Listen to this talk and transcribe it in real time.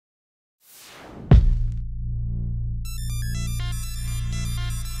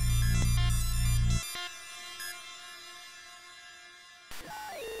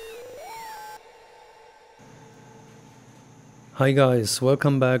Hi guys,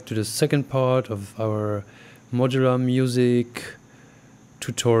 welcome back to the second part of our modular music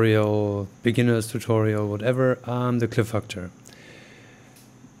tutorial, beginner's tutorial, whatever. I'm the Cliff Factor.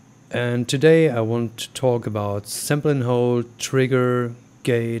 And today I want to talk about sample and hold, trigger,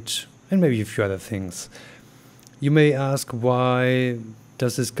 gate, and maybe a few other things. You may ask, why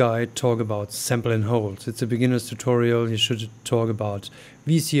does this guy talk about sample and hold? It's a beginner's tutorial. You should talk about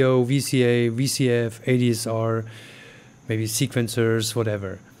VCO, VCA, VCF, adsr, maybe sequencers,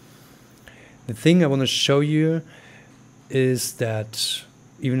 whatever. The thing I want to show you is that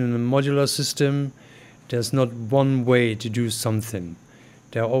even in a modular system, there's not one way to do something.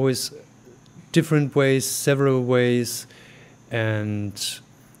 There are always different ways, several ways, and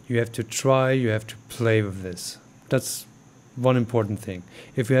you have to try, you have to play with this. That's one important thing.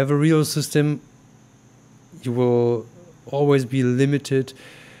 If you have a real system, you will always be limited.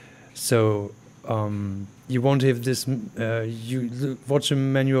 So you won't have this, you watch a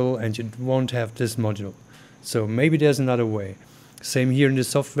manual and you won't have this module. So maybe there's another way. Same here in the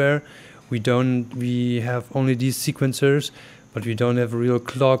software. We have only these sequencers, but we don't have a real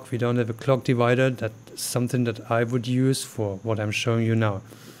clock. We don't have a clock divider. That's something that I would use for what I'm showing you now.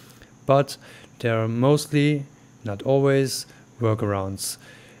 But there are mostly, not always, workarounds.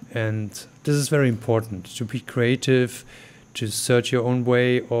 And this is very important, to be creative, to search your own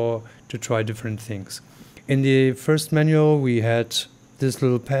way, or to try different things. In the first manual we had this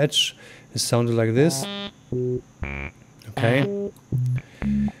little patch. It sounded like this. Okay.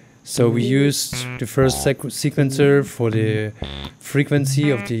 So we used the first sequencer for the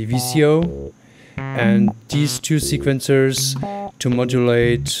frequency of the VCO and these two sequencers to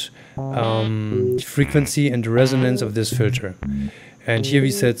modulate the frequency and the resonance of this filter. And here we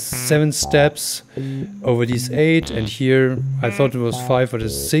said 7 steps over these 8, and here I thought it was 5, but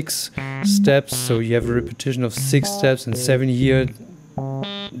it's 6 steps, so you have a repetition of 6 steps and 7 here.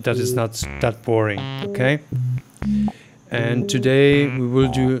 That is not that boring, okay? And today we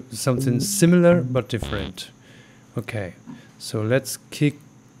will do something similar but different. Okay, so let's kick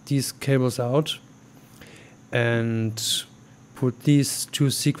these cables out and put these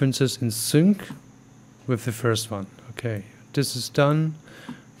two sequences in sync with the first one. Okay. This is done.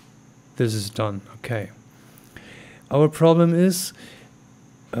 This is done. Okay. Our problem is,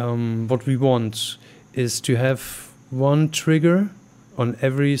 what we want is to have one trigger on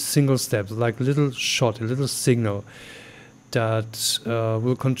every single step, like a little shot, a little signal that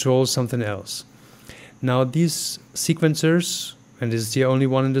will control something else. Now these sequencers, and this is the only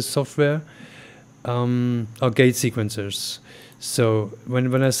one in the software, are gate sequencers. So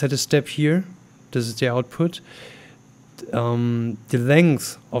when I set a step here, this is the output. The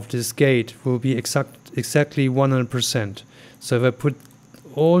length of this gate will be exactly 100%. So if I put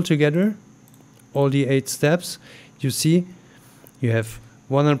all together, all the 8 steps, you see you have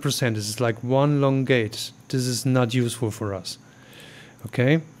 100%. This is like one long gate. This is not useful for us.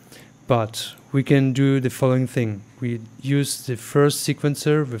 Okay, but we can do the following thing. We use the first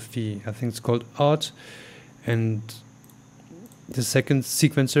sequencer with the, I think it's called odd, and the second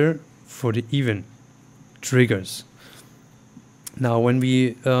sequencer for the even triggers. Now when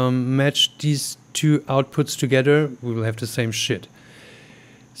we match these two outputs together, we will have the same shit.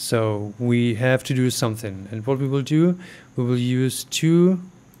 So we have to do something. And what we will do, we will use 2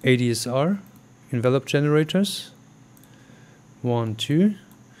 adsr envelope generators, 1, 2,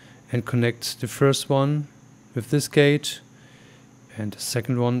 and connect the first one with this gate and the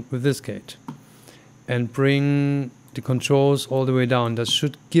second one with this gate. And bring the controls all the way down. That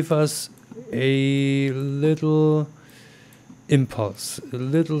should give us a little impulse, a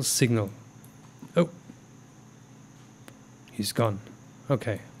little signal. Oh, he's gone.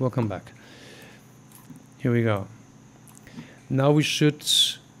 Okay, welcome back. Here we go. Now we should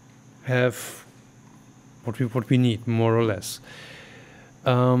have what we need, more or less.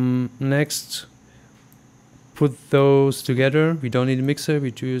 Next, put those together. We don't need a mixer.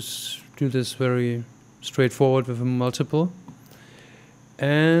 We just do this very straightforward with a multiple.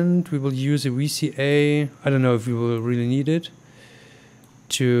 And we will use a VCA. I don't know if we will really need it,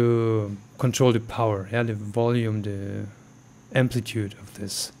 to control the power, yeah, the volume, the amplitude of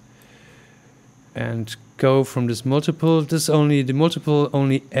this. And go from this multiple. The multiple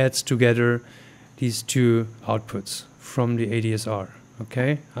only adds together these two outputs from the adsr.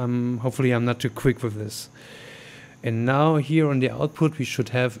 Okay, hopefully I'm not too quick with this. And now here on the output we should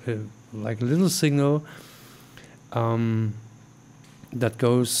have like a little signal that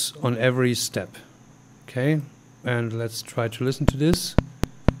goes on every step. Okay, and let's try to listen to this.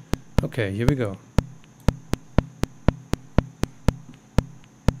 Okay, here we go.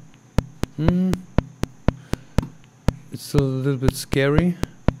 It's still a little bit scary.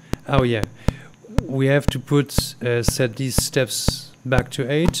 Oh yeah, we have to put set these steps back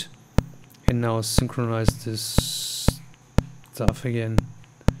to 8 and now synchronize this stuff again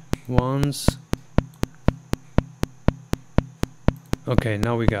once. Okay,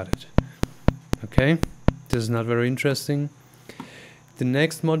 now we got it. Okay, this is not very interesting. The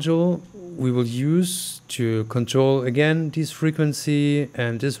next module we will use to control again this frequency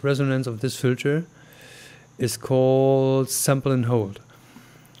and this resonance of this filter is called sample and hold.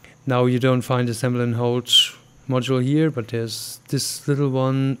 Now you don't find the sample and hold module here, but there's this little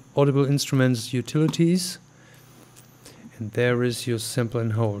one, audible instruments utilities, and there is your sample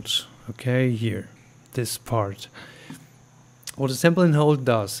and hold. Okay, here, this part. What a sample and hold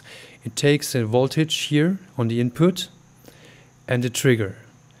does, it takes a voltage here on the input and a trigger,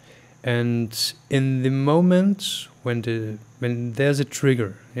 and in the moment when there's a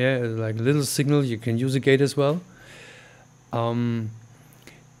trigger, yeah, like a little signal, you can use a gate as well.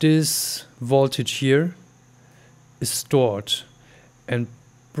 This voltage here is stored and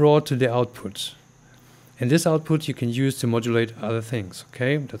brought to the output, and this output you can use to modulate other things.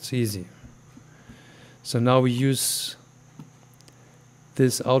 Okay, that's easy. So now we use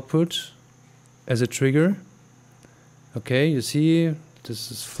this output as a trigger. Okay, you see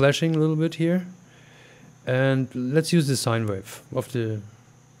this is flashing a little bit here, and let's use the sine wave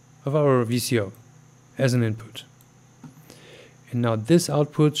of our VCO as an input. And now this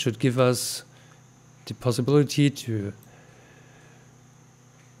output should give us the possibility to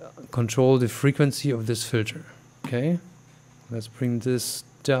control the frequency of this filter. Okay, let's bring this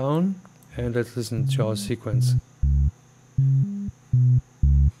down and let's listen to our sequence.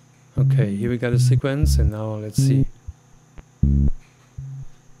 Okay, here we got a sequence, and now let's see.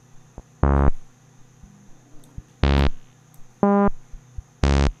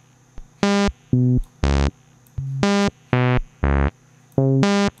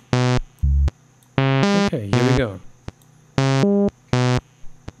 Okay, here we go.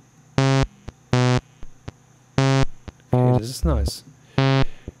 Okay, this is nice.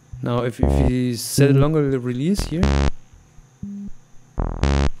 Now if we set a longer release here,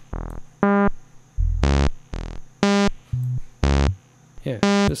 yeah,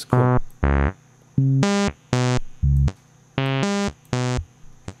 that's cool.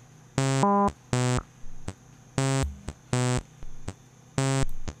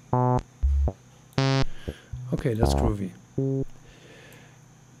 Okay, that's groovy.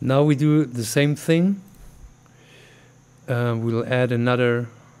 Now we do the same thing. We'll add another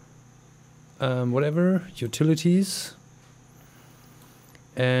whatever, utilities.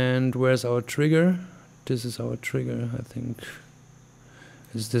 And where's our trigger? This is our trigger, I think.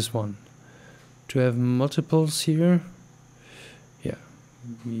 Is this one. To have multiples here. Yeah,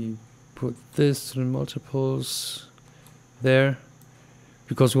 we put this to the multiples there,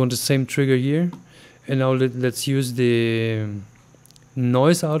 because we want the same trigger here. And now let's use the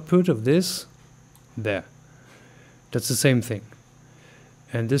noise output of this there. That's the same thing.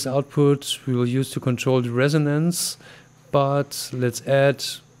 And this output we will use to control the resonance, but let's add,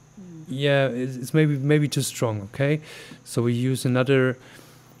 yeah, it's maybe too strong. Okay, so we use another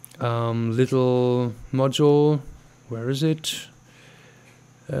little module. Where is it?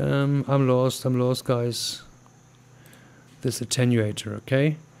 I'm lost, guys. This attenuator.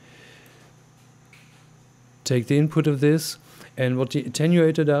 Okay, take the input of this, and what the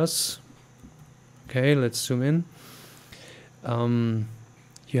attenuator does, okay, let's zoom in.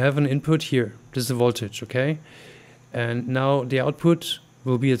 You have an input here, this is a voltage, okay, and now the output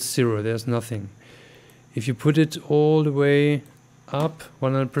will be at 0, there's nothing. If you put it all the way up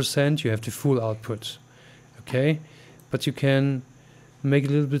 100%, you have the full output, okay, but you can make it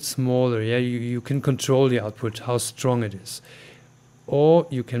a little bit smaller. Yeah, you can control the output, how strong it is, or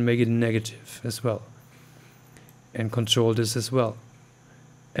you can make it negative as well and control this as well.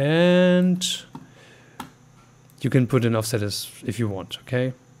 And you can put an offset as if you want.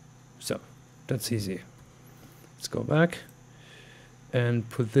 Okay, so that's easy. Let's go back and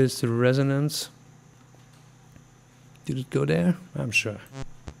put this to resonance. Did it go there? I'm sure.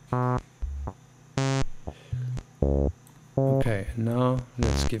 Okay, now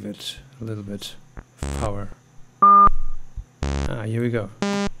let's give it a little bit of power. Ah, here we go.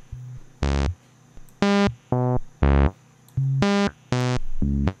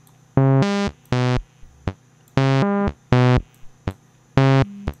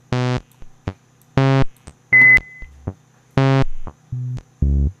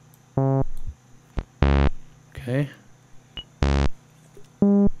 Okay.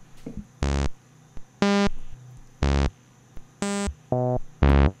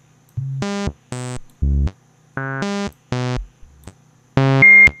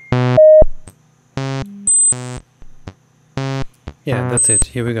 Yeah, that's it.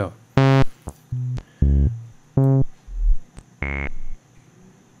 Here we go.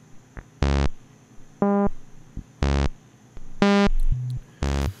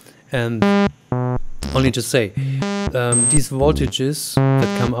 And only to say, these voltages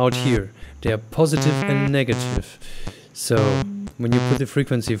that come out here, they are positive and negative. So when you put the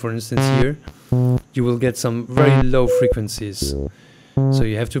frequency, for instance, here, you will get some very low frequencies. So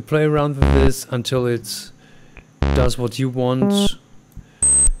you have to play around with this until it does what you want,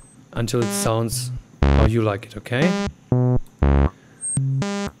 until it sounds how you like it, okay?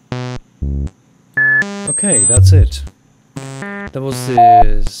 Okay, that's it. That was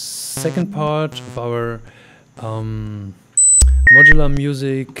the second part of our modular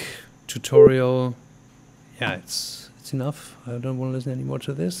music tutorial. Yeah, it's enough. I don't want to listen anymore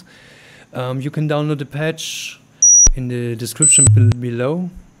to this. You can download the patch in the description below,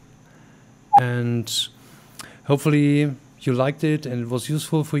 and hopefully you liked it and it was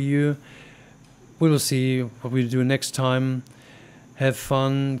useful for you. We will see what we do next time. Have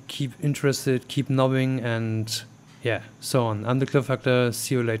fun, keep interested, keep knobbing, and yeah, so on. I'm the Club Factor.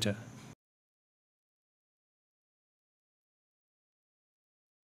 See you later.